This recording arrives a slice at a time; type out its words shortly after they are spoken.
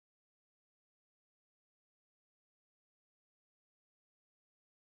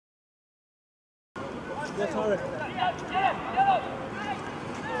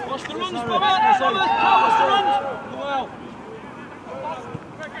Watch the runs, Robert! Watch the runs! Well.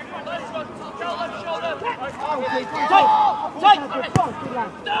 Take!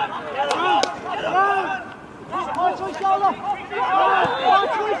 Watch your shoulder!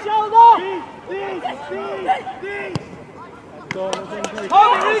 Watch your shoulder! Oh,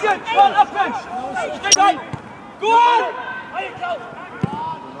 really good! Come on, up bench! Stay! Go on!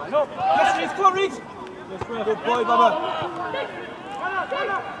 Yes, Reed, come on, Reed! Good boy, Baba.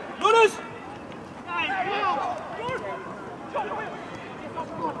 Runners!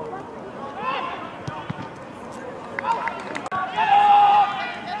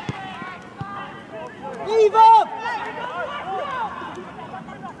 Leave up!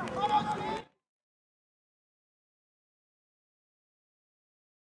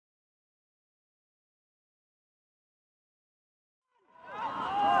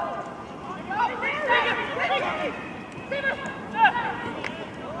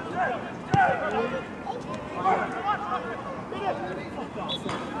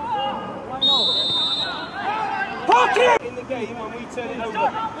 In the game when we turn it over,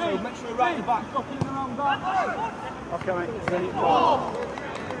 so make sure we're right at the back. Okay, mate.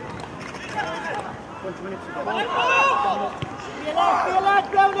 20 minutes ago. Be alert,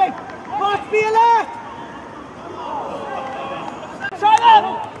 Brownie! March, be alert! Try that!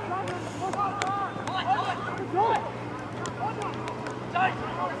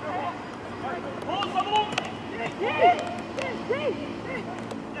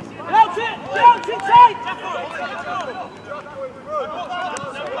 Out it tight!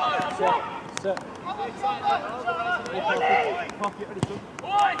 Set. Pocket, ready to.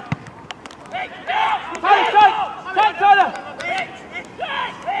 Tight, Tyler!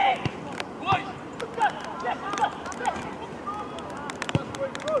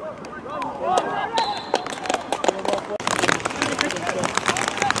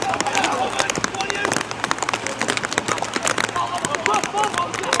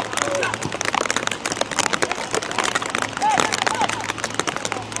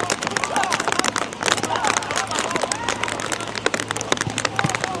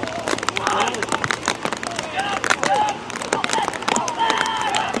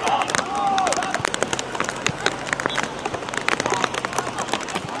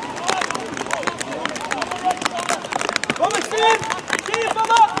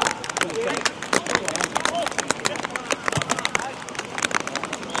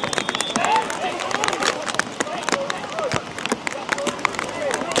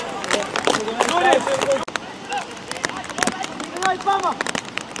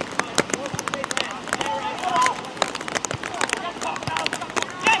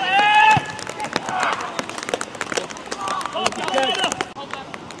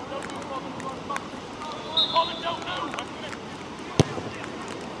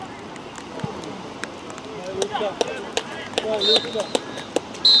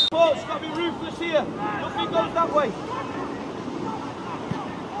 Sports got to be ruthless here. Nothing goes that way.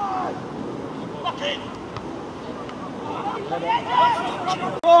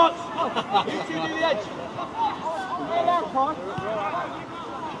 Sports! You two do the edge.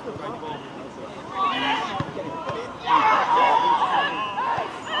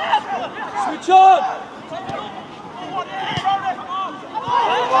 Switch on!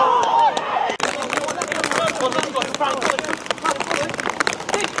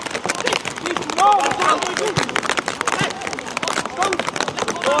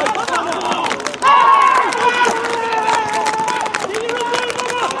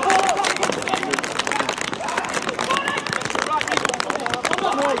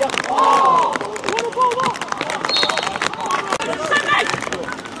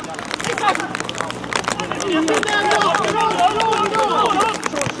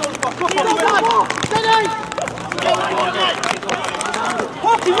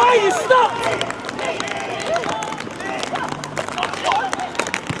 Hockey, why are you stuck?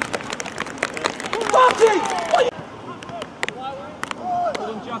 Hockey!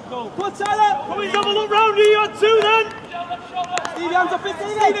 What's that? Come on, have a look round here, you had two then. Stevie, hands up,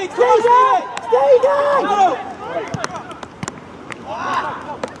 Stevie! Come on, Stevie!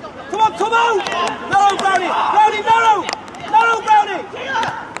 Come on! Narrow, Brownie! Brownie, narrow! Narrow, Brownie!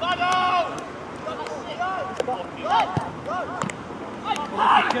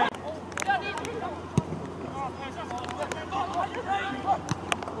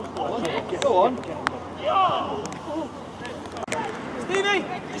 Go on. Stevie,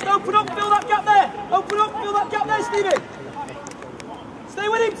 just open up, fill that gap there. Open up, fill that gap there, Stevie. Stay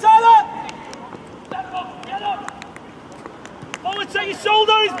with him, Tyler. Get up. Forward, take your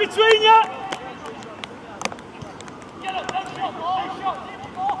shoulder, he's between you.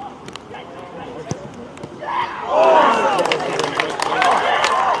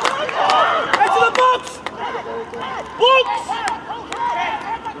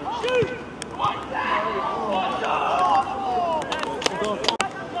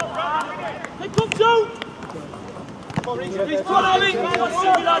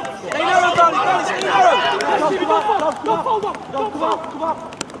 Stay narrow, Barney, stay narrow. Come on.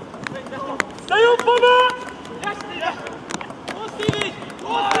 Stay up, Bubba! Go, Stevie!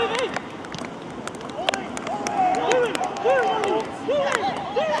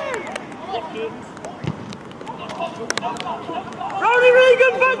 Rowdy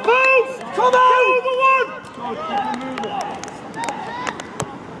Regan, back post! Come on! Over one!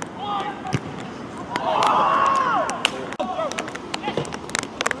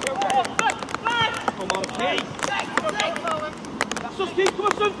 Come on, Pete! That's just keep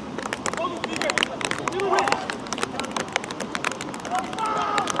pushing!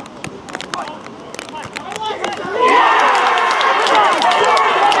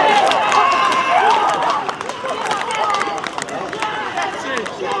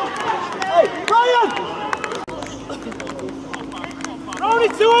 Rowdy,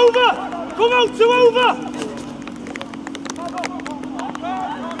 2 over! Come on, 2 over!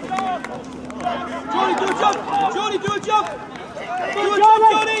 Johnny, do a jump! Johnny, do a jump! Do a jump,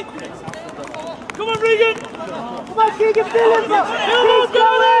 Johnny! Come on, Regan! Come on, Keegan, feel it! Come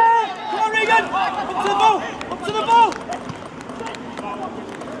on, Regan! Up to the ball! Up to the ball!